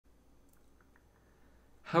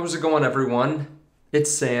How's it going, everyone? It's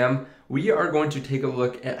Sam. We are going to take a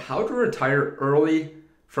look at how to retire early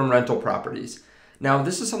from rental properties. Now,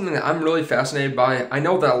 this is something that I'm really fascinated by. I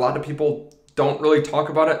know that a lot of people don't really talk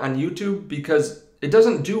about it on YouTube because it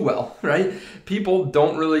doesn't do well, right? People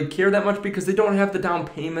don't really care that much because they don't have the down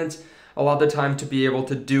payment a lot of the time to be able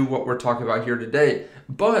to do what we're talking about here today.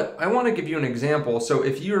 But I want to give you an example. So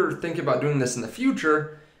if you're thinking about doing this in the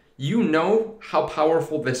future, you know how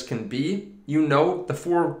powerful this can be. You know the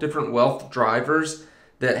 4 different wealth drivers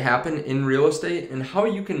that happen in real estate and how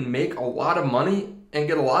you can make a lot of money and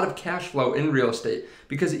get a lot of cash flow in real estate.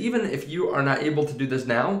 Because even if you are not able to do this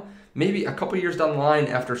now, maybe a couple years down the line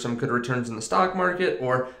after some good returns in the stock market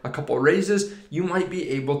or a couple raises, you might be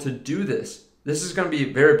able to do this. This is going to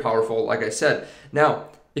be very powerful, like I said. Now,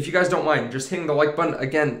 if you guys don't mind, just hitting the like button.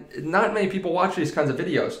 Again, not many people watch these kinds of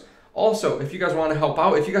videos. Also, if you guys want to help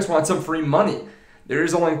out, if you guys want some free money, there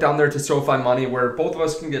is a link down there to SoFi Money where both of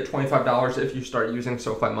us can get $25 if you start using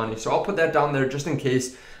SoFi Money. So I'll put that down there just in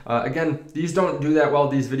case. Again, these don't do that well,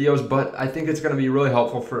 these videos, but I think it's going to be really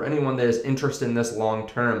helpful for anyone that is interested in this long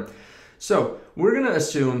term. So we're going to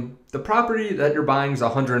assume the property that you're buying is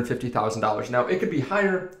 $150,000. Now, it could be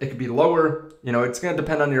higher, it could be lower. You know, it's going to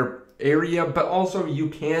depend on your area, but also you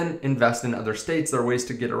can invest in other states. There are ways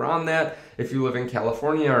to get around that if you live in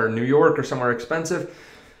California or New York or somewhere expensive.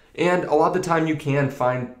 And a lot of the time you can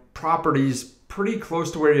find properties pretty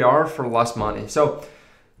close to where you are for less money. So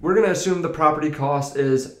we're going to assume the property cost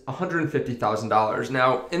is $150,000.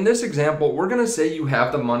 Now, in this example, we're going to say you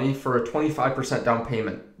have the money for a 25% down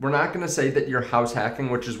payment. We're not going to say that you're house hacking,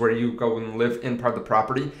 which is where you go and live in part of the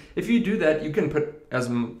property. If you do that, you can put as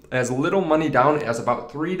little money down as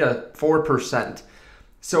about 3 to 4%.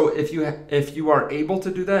 So if you are able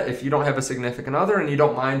to do that, if you don't have a significant other and you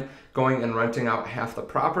don't mind going and renting out half the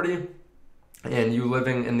property and you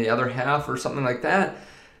living in the other half or something like that,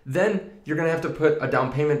 then you're going to have to put a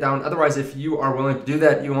down payment down. Otherwise, if you are willing to do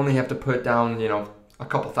that, you only have to put down, a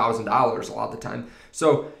couple $1,000 a lot of the time.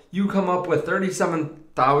 So you come up with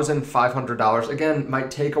 $37,500. Again,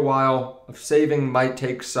 might take a while of saving, might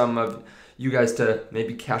take some of you guys to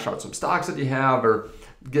maybe cash out some stocks that you have or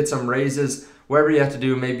get some raises. Whatever you have to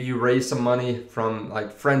do, maybe you raise some money from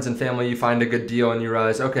like friends and family, you find a good deal and you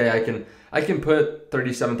realize, okay, I can put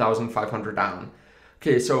 $37,500 down.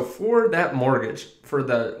 Okay, so for that mortgage, for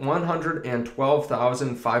the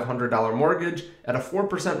 $112,500 mortgage at a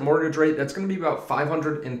 4% mortgage rate, that's going to be about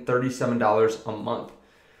 $537 a month.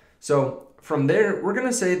 So from there, we're going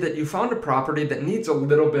to say that you found a property that needs a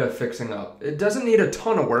little bit of fixing up. It doesn't need a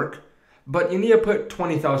ton of work, but you need to put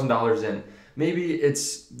 $20,000 in. Maybe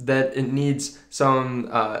it's that it needs some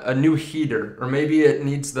a new heater, or maybe it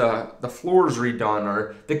needs the floors redone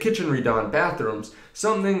or the kitchen redone, bathrooms,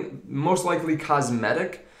 something most likely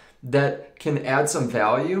cosmetic that can add some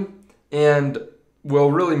value and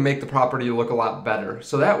will really make the property look a lot better.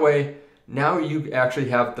 So that way, now you actually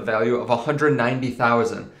have the value of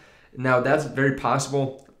 $190,000. Now that's very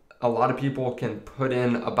possible. A lot of people can put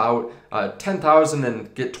in about $10,000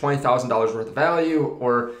 and get $20,000 worth of value,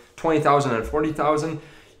 or $20,000 and $40,000.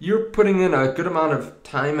 You're putting in a good amount of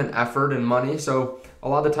time and effort and money, so a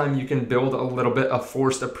lot of the time you can build a little bit of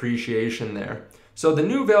forced appreciation there. So the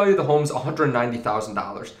new value of the home is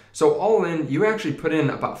 $190,000. So all in, you actually put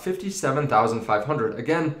in about $57,500.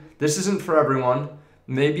 Again, this isn't for everyone.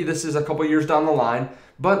 Maybe this is a couple years down the line,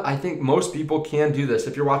 but I think most people can do this.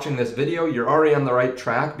 If you're watching this video, you're already on the right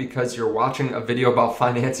track because you're watching a video about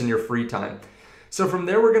finance in your free time. So from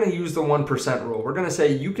there, we're going to use the 1% rule. We're going to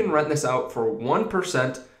say you can rent this out for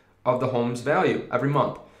 1% of the home's value every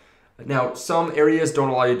month. Now, some areas don't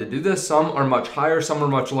allow you to do this. Some are much higher, some are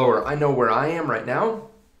much lower. I know where I am right now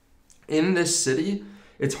in this city,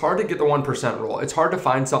 it's hard to get the 1% rule. It's hard to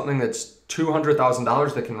find something that's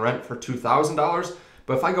 $200,000 that can rent for $2,000.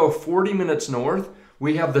 But if I go 40 minutes north,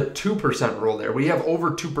 we have the 2% rule there. We have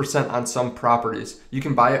over 2% on some properties. You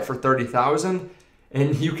can buy it for $30,000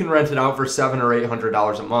 and you can rent it out for $700 or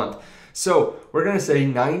 $800 a month. So we're gonna say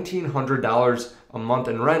 $1,900 a month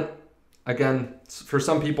in rent. Again, for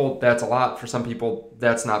some people that's a lot, for some people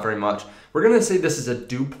that's not very much. We're gonna say this is a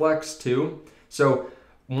duplex too. So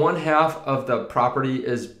one half of the property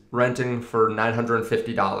is renting for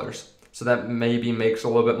 $950. So that maybe makes a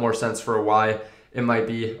little bit more sense for why it might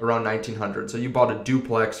be around $1,900. So you bought a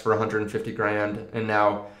duplex for 150 grand and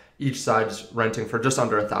now each side's renting for just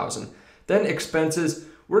under $1,000. Then expenses,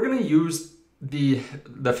 we're gonna use the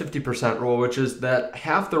 50% rule, which is that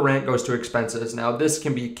half the rent goes to expenses. Now this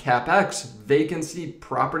can be CapEx, vacancy,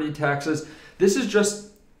 property taxes. This is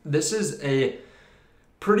a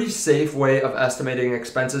pretty safe way of estimating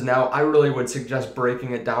expenses. Now, I really would suggest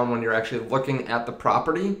breaking it down when you're actually looking at the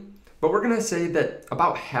property, but we're gonna say that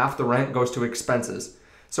about half the rent goes to expenses.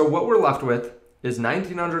 So what we're left with is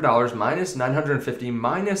 $1,900 minus $950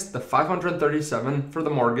 minus the $537 for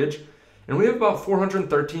the mortgage, and we have about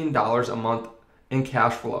 $413 a month in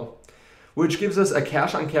cash flow, which gives us a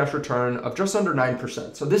cash on cash return of just under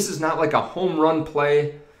 9%. So this is not like a home run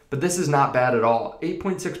play, but this is not bad at all,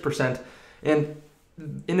 8.6%. And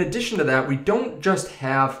in addition to that, we don't just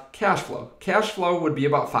have cash flow. Cash flow would be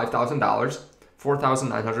about $5,000,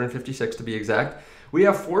 $4,956 to be exact. We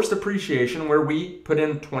have forced appreciation where we put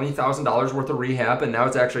in $20,000 worth of rehab, and now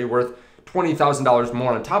it's actually worth $20,000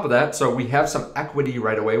 more on top of that. So we have some equity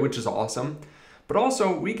right away, which is awesome. But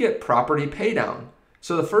also we get property pay down.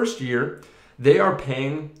 So the first year, they are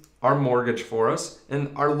paying our mortgage for us,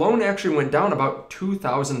 and our loan actually went down about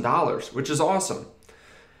 $2,000, which is awesome.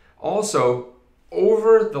 Also,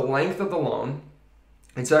 over the length of the loan,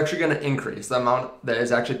 it's actually going to increase the amount that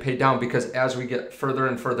is actually paid down, because as we get further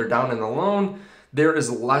and further down in the loan, there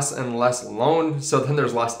is less and less loan, so then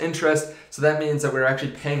there's less interest. So that means that we're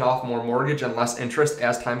actually paying off more mortgage and less interest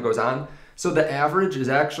as time goes on. So the average is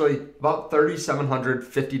actually about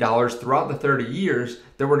 $3,750 throughout the 30 years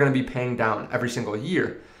that we're going to be paying down every single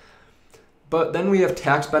year. But then we have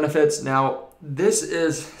tax benefits. Now, this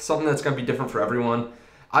is something that's going to be different for everyone.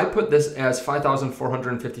 I put this as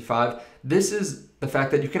 $5,455. This is the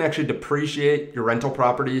fact that you can actually depreciate your rental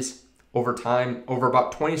properties over time, over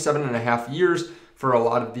about 27 and a half years. For a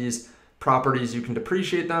lot of these properties, you can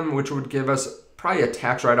depreciate them, which would give us probably a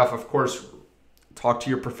tax write-off. Of course, talk to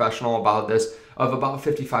your professional about this, of about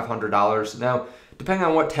 $5,500. Now, depending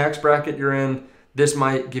on what tax bracket you're in, this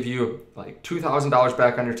might give you like $2,000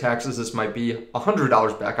 back on your taxes. This might be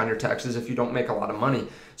 $100 back on your taxes if you don't make a lot of money.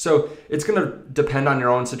 So it's gonna depend on your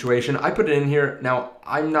own situation. I put it in here. Now,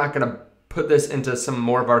 I'm not gonna put this into some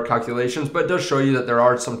more of our calculations, but it does show you that there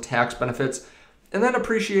are some tax benefits. And then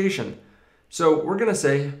appreciation. So we're gonna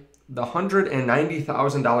say the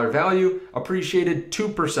 $190,000 value appreciated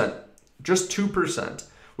 2%, just 2%,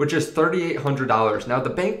 which is $3,800. Now the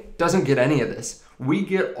bank doesn't get any of this. We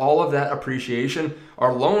get all of that appreciation.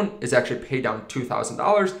 Our loan is actually paid down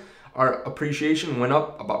 $2,000. Our appreciation went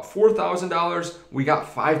up about $4,000. We got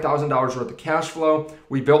 $5,000 worth of cash flow.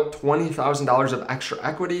 We built $20,000 of extra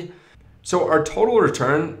equity. So our total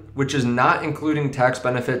return, which is not including tax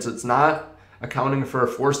benefits, it's not accounting for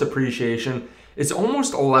forced appreciation, it's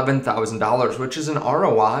almost $11,000, which is an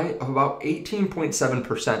ROI of about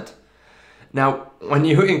 18.7%. Now, when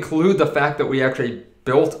you include the fact that we actually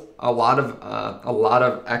built a lot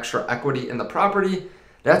of extra equity in the property,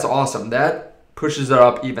 that's awesome. That pushes it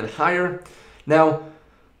up even higher. Now,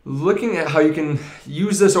 looking at how you can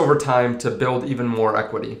use this over time to build even more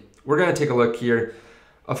equity, we're going to take a look here.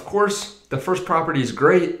 Of course, the first property is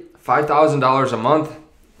great. $5,000 a month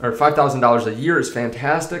or $5,000 a year is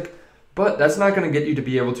fantastic, but that's not going to get you to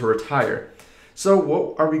be able to retire. So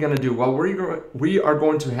what are we going to do? Well, we are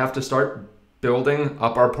going to have to start building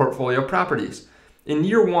up our portfolio of properties. In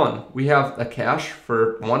year one, we have a cash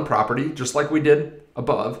for one property, just like we did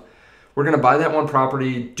above. We're going to buy that one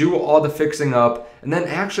property, do all the fixing up, and then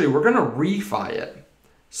actually we're going to refi it.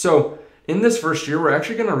 So in this first year, we're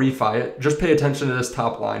actually going to refi it. Just pay attention to this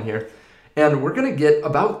top line here. And we're going to get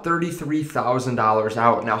about $33,000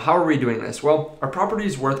 out. Now, how are we doing this? Well, our property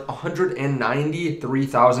is worth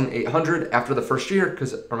 $193,800 after the first year,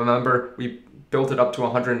 because remember, we built it up to a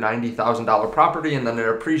 $190,000 property and then it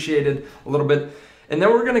appreciated a little bit. And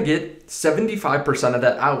then we're going to get 75% of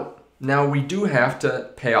that out. Now, we do have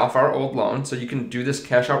to pay off our old loan, so you can do this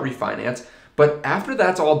cash out refinance. But after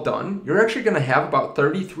that's all done, you're actually going to have about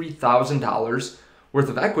 $33,000 worth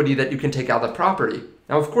of equity that you can take out of the property.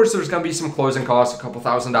 Now, of course, there's going to be some closing costs, a couple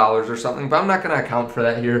 $1,000s or something, but I'm not going to account for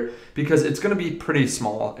that here because it's going to be pretty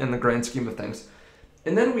small in the grand scheme of things.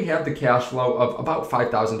 And then we have the cash flow of about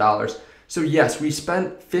 $5,000. So yes, we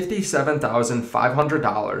spent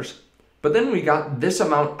 $57,500, but then we got this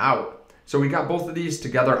amount out. So we got both of these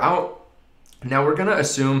together out. Now we're going to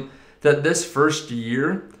assume that this first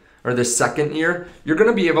year or this second year, you're going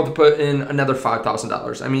to be able to put in another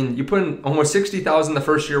 $5,000. I mean, you put in almost $60,000 the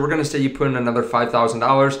first year. We're going to say you put in another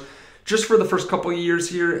 $5,000 just for the first couple of years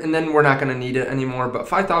here, and then we're not going to need it anymore. But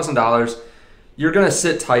 $5,000, you're going to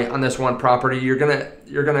sit tight on this one property. You're going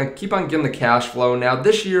to keep on getting the cash flow. Now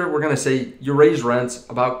this year, we're going to say you raise rents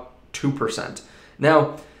about 2%.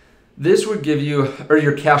 Now, this would give you, or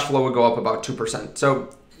your cash flow would go up about 2%. So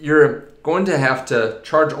you're going to have to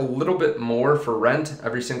charge a little bit more for rent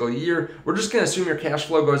every single year. We're just going to assume your cash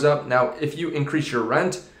flow goes up. Now, if you increase your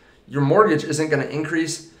rent, your mortgage isn't going to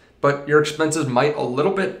increase, but your expenses might a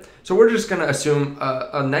little bit. So we're just gonna assume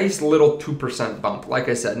a nice little 2% bump. Like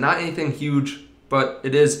I said, not anything huge, but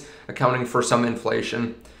it is accounting for some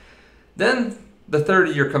inflation. Then the third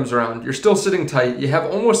year comes around, you're still sitting tight, you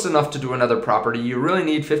have almost enough to do another property, you really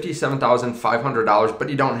need $57,500, but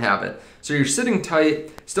you don't have it. So you're sitting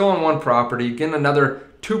tight, still on one property, getting another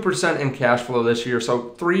 2% in cash flow this year. So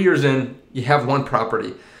 3 years in, you have one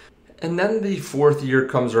property. And then the fourth year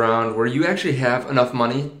comes around where you actually have enough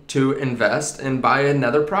money to invest and buy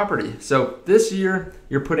another property. So this year,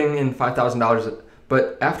 you're putting in $5,000,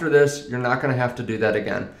 but after this, you're not gonna have to do that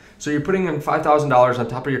again. So you're putting in $5,000 on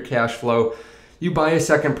top of your cash flow, you buy a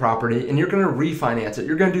second property and you're gonna refinance it.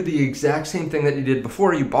 You're gonna do the exact same thing that you did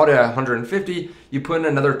before. You bought it at 150, you put in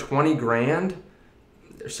another 20 grand.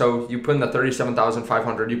 So you put in the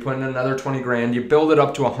 37,500, you put in another 20 grand, you build it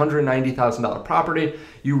up to a $190,000 property,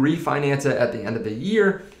 you refinance it at the end of the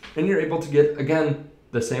year, and you're able to get, again,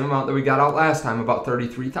 the same amount that we got out last time, about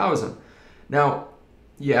 33,000. Now,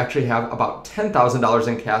 you actually have about $10,000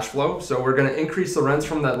 in cash flow. So we're gonna increase the rents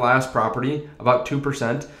from that last property about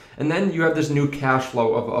 2%. And then you have this new cash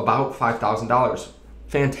flow of about $5,000.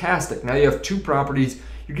 Fantastic. Now you have two properties,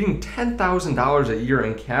 you're getting $10,000 a year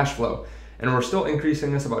in cash flow. And we're still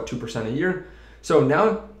increasing this about 2% a year. So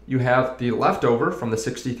now you have the leftover from the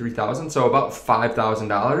 $63,000, so about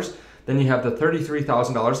 $5,000. Then you have the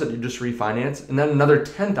 $33,000 that you just refinanced, and then another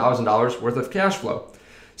 $10,000 worth of cash flow.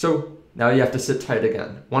 So now you have to sit tight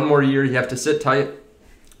again. One more year, you have to sit tight,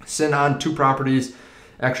 sit on two properties,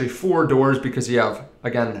 actually 4 doors because you have,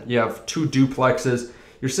 again, you have 2 duplexes.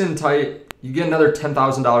 You're sitting tight, you get another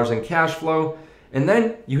 $10,000 in cash flow, and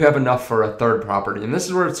then you have enough for a third property. And this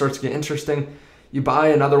is where it starts to get interesting. You buy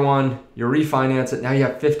another one, you refinance it, now you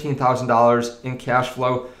have $15,000 in cash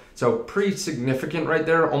flow. So pretty significant right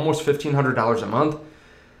there, almost $1,500 a month.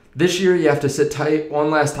 This year you have to sit tight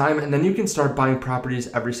one last time, and then you can start buying properties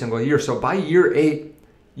every single year. So by year 8,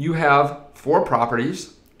 you have 4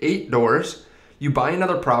 properties, 8 doors. You buy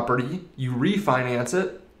another property, you refinance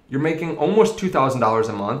it, you're making almost $2,000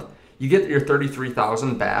 a month. You get your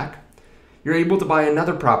 $33,000 back. You're able to buy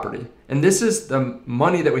another property. And this is the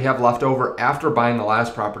money that we have left over after buying the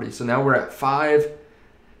last property. So now we're at 5.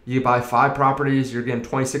 You buy 5 properties, you're getting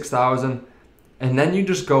 $26,000. And then you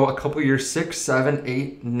just go a couple years, 6, 7,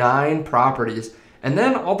 8, 9 properties. And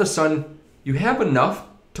then all of a sudden, you have enough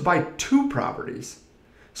to buy 2 properties.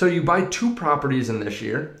 So you buy 2 properties in this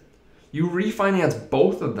year. You refinance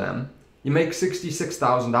both of them. You make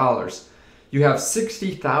 $66,000. You have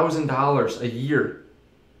 $60,000 a year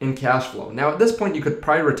in cash flow. Now at this point, you could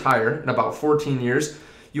probably retire in about 14 years.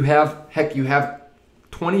 You have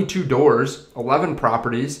 22 doors, 11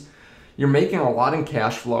 properties. You're making a lot in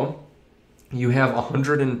cash flow. You have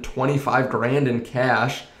 125 grand in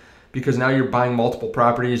cash because now you're buying multiple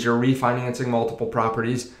properties, you're refinancing multiple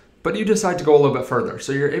properties, but you decide to go a little bit further.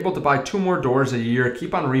 So you're able to buy 2 more doors a year,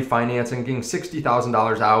 keep on refinancing, getting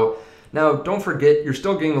 $60,000 out. Now, don't forget, you're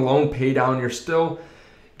still getting a loan pay down, you're still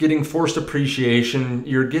getting forced appreciation,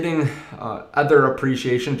 you're getting other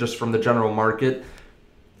appreciation just from the general market.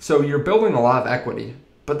 So you're building a lot of equity.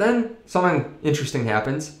 But then something interesting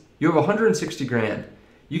happens. You have 160 grand.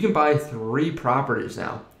 You can buy 3 properties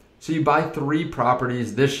now. So you buy 3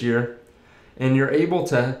 properties this year and you're able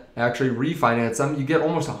to actually refinance them. You get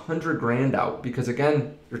almost 100 grand out because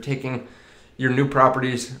again, you're taking your new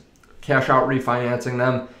properties, cash out, refinancing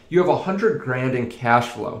them. You have 100 grand in cash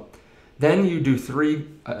flow. Then you do 3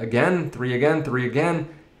 again, 3 again, 3 again,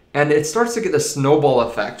 and it starts to get the snowball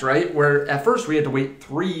effect, right? Where at first we had to wait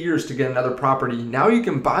 3 years to get another property. Now you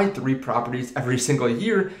can buy 3 properties every single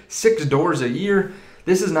year, 6 doors a year.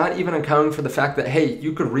 This is not even accounting for the fact that, hey,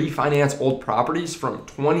 you could refinance old properties from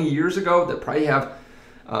 20 years ago that probably have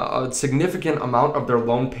a significant amount of their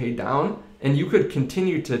loan paid down, and you could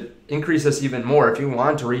continue to increase this even more. If you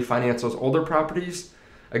want to refinance those older properties,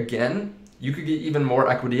 again, you could get even more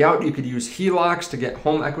equity out. You could use HELOCs to get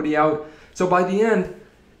home equity out. So by the end,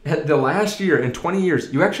 at the last year, in 20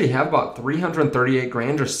 years, you actually have about 338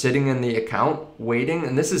 grand just sitting in the account waiting,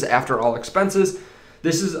 and this is after all expenses.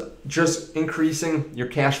 This is just increasing your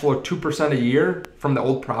cash flow 2% a year from the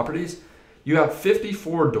old properties. You have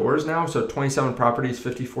 54 doors now, so 27 properties,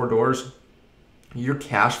 54 doors. Your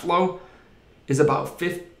cash flow is about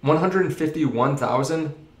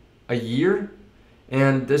 $151,000 a year.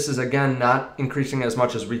 And this is, again, not increasing as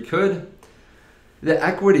much as we could. The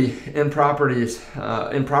equity in properties,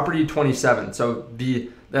 in property 27, so the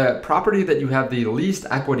property that you have the least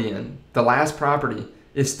equity in, the last property,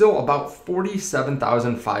 is still about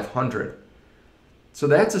 $47,500. So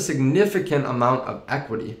that's a significant amount of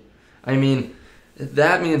equity. I mean,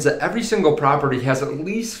 that means that every single property has at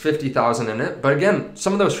least 50,000 in it. But again,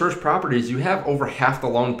 some of those first properties, you have over half the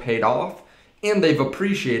loan paid off and they've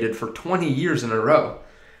appreciated for 20 years in a row.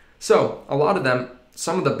 So a lot of them,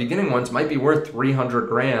 some of the beginning ones might be worth 300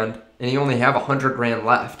 grand and you only have 100 grand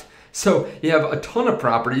left. So you have a ton of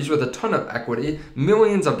properties with a ton of equity,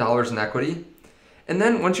 millions of dollars in equity. And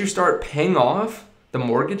then once you start paying off the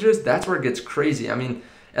mortgages, that's where it gets crazy. I mean,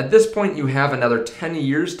 at this point, you have another 10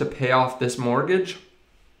 years to pay off this mortgage.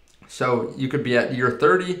 So you could be at year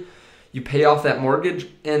 30, you pay off that mortgage.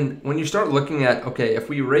 And when you start looking at, okay, if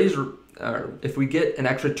we get an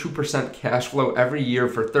extra 2% cash flow every year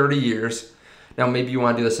for 30 years, now maybe you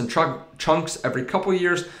want to do this in chunks every couple of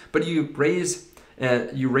years, but you raise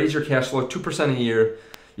your cash flow 2% a year.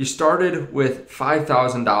 You started with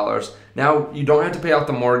 $5,000. Now you don't have to pay out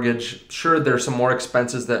the mortgage. Sure, there's some more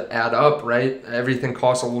expenses that add up, right? Everything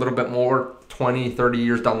costs a little bit more 20, 30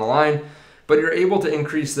 years down the line, but you're able to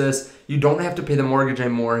increase this. You don't have to pay the mortgage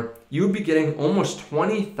anymore. You'd be getting almost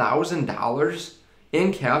 $20,000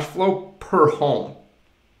 in cash flow per home.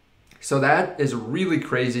 So that is really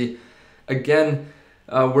crazy. Again,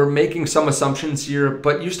 we're making some assumptions here,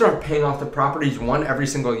 but you start paying off the properties one every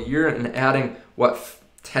single year and adding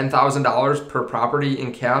 $10,000 per property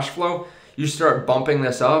in cash flow. You start bumping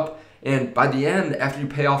this up, and by the end, after you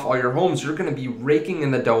pay off all your homes, you're going to be raking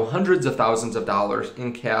in the dough hundreds of thousands of dollars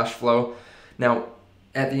in cash flow. Now,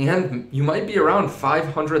 at the end, you might be around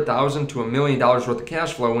 $500,000 to $1 million worth of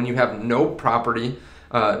cash flow when you have no property,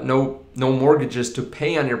 no mortgages to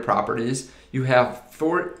pay on your properties. You have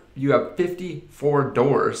 54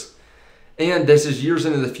 doors. And this is years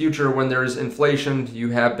into the future when there's inflation, you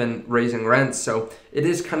have been raising rents. So it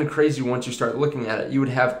is kind of crazy once you start looking at it. You would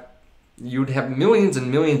have millions and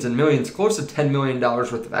millions and millions, close to $10 million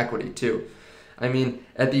worth of equity too. I mean,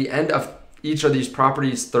 at the end of each of these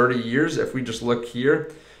properties, 30 years, if we just look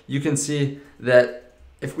here, you can see that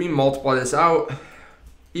if we multiply this out,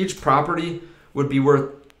 each property would be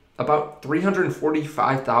worth about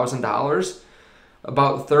 $345,000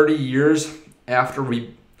 about 30 years after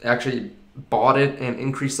we actually bought it and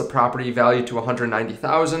increased the property value to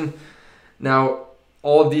 $190,000. Now,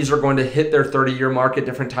 all of these are going to hit their 30-year mark at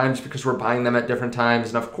different times because we're buying them at different times.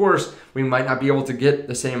 And of course, we might not be able to get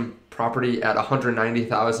the same property at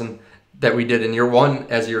 $190,000 that we did in year 1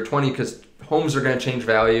 as year 20 because homes are going to change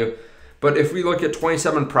value. But if we look at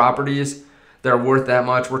 27 properties that are worth that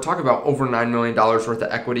much, we're talking about over $9 million worth of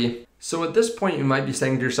equity. So at this point, you might be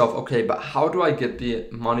saying to yourself, okay, but how do I get the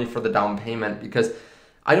money for the down payment? Because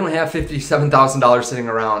I don't have $57,000 sitting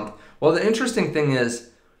around. Well, the interesting thing is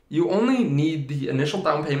you only need the initial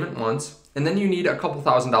down payment once, and then you need a couple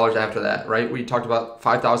 $1,000s after that, right? We talked about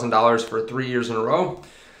 $5,000 for 3 years in a row.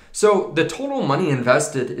 So the total money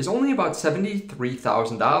invested is only about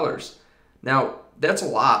 $73,000. Now, that's a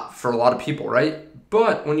lot for a lot of people, right?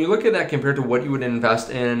 But when you look at that compared to what you would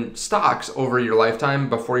invest in stocks over your lifetime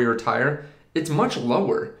before you retire, it's much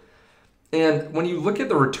lower. And when you look at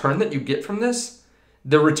the return that you get from this,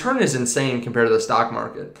 the return is insane compared to the stock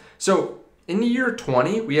market. So in year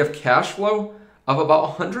 20, we have cash flow of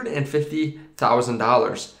about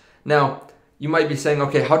 $150,000. Now, you might be saying,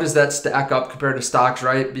 okay, how does that stack up compared to stocks,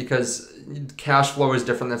 right? Because cash flow is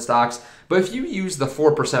different than stocks. But if you use the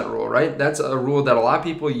 4% rule, right? That's a rule that a lot of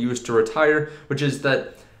people use to retire, which is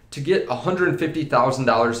that to get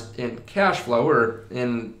 $150,000 in cash flow or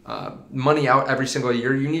in money out every single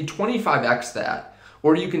year, you need 25x that.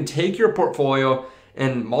 Or you can take your portfolio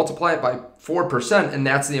and multiply it by 4%, and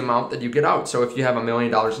that's the amount that you get out. So if you have $1 million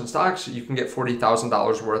in stocks, you can get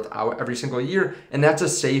 $40,000 worth out every single year, and that's a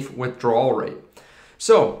safe withdrawal rate.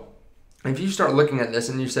 So if you start looking at this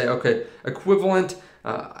and you say, okay, equivalent,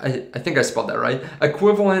 I think I spelled that right,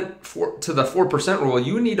 equivalent to the 4% rule,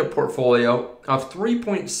 you need a portfolio of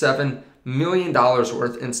 $3.7 million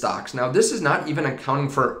worth in stocks. Now, this is not even accounting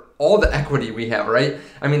for all the equity we have, right?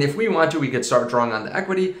 I mean, if we want to, we could start drawing on the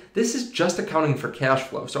equity. This is just accounting for cash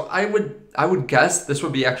flow. So I would guess this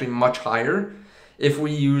would be actually much higher if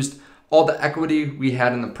we used all the equity we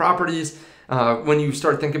had in the properties. When you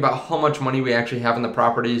start thinking about how much money we actually have in the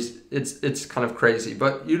properties, it's kind of crazy.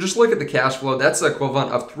 But you just look at the cash flow, that's the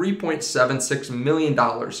equivalent of $3.76 million.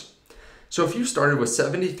 So if you started with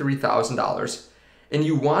 $73,000 and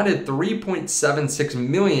you wanted $3.76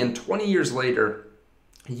 million 20 years later,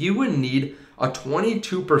 you would need a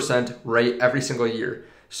 22% rate every single year.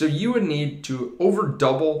 So you would need to over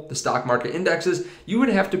double the stock market indexes. You would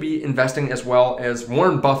have to be investing as well as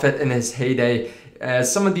Warren Buffett in his heyday,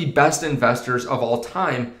 as some of the best investors of all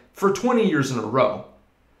time for 20 years in a row.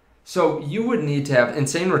 So you would need to have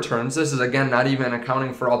insane returns. This is, again, not even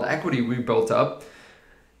accounting for all the equity we built up.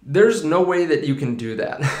 There's no way that you can do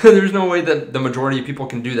that. There's no way that the majority of people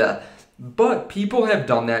can do that. But people have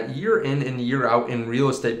done that year in and year out in real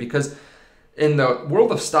estate, because in the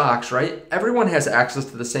world of stocks, right, everyone has access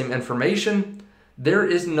to the same information. There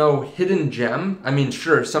is no hidden gem. I mean,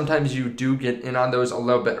 sure, sometimes you do get in on those a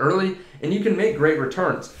little bit early and you can make great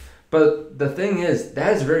returns. But the thing is,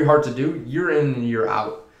 that is very hard to do year in and year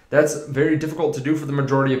out. That's very difficult to do for the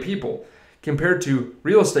majority of people compared to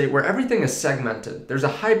real estate, where everything is segmented. There's a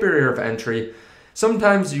high barrier of entry.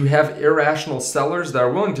 Sometimes you have irrational sellers that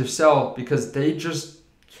are willing to sell because they just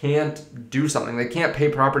can't do something. They can't pay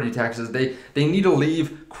property taxes. They need to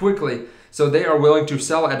leave quickly. So they are willing to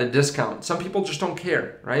sell at a discount. Some people just don't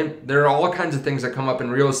care, right? There are all kinds of things that come up in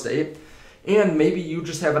real estate. And maybe you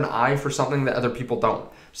just have an eye for something that other people don't.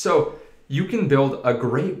 So you can build a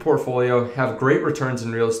great portfolio, have great returns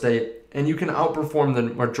in real estate, and you can outperform the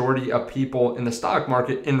majority of people in the stock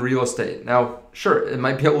market in real estate. Now, sure, it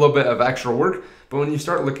might be a little bit of extra work, but when you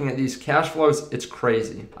start looking at these cash flows, it's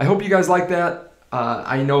crazy. I hope you guys like that.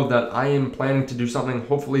 I know that I am planning to do something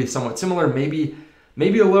hopefully somewhat similar, maybe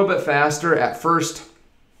a little bit faster at first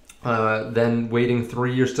than waiting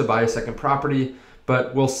 3 years to buy a second property,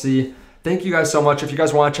 but we'll see. Thank you guys so much. If you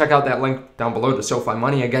guys want to check out that link down below to SoFi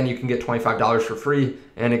Money, again, you can get $25 for free,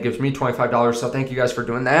 and it gives me $25. So thank you guys for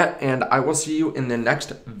doing that, and I will see you in the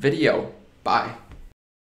next video. Bye.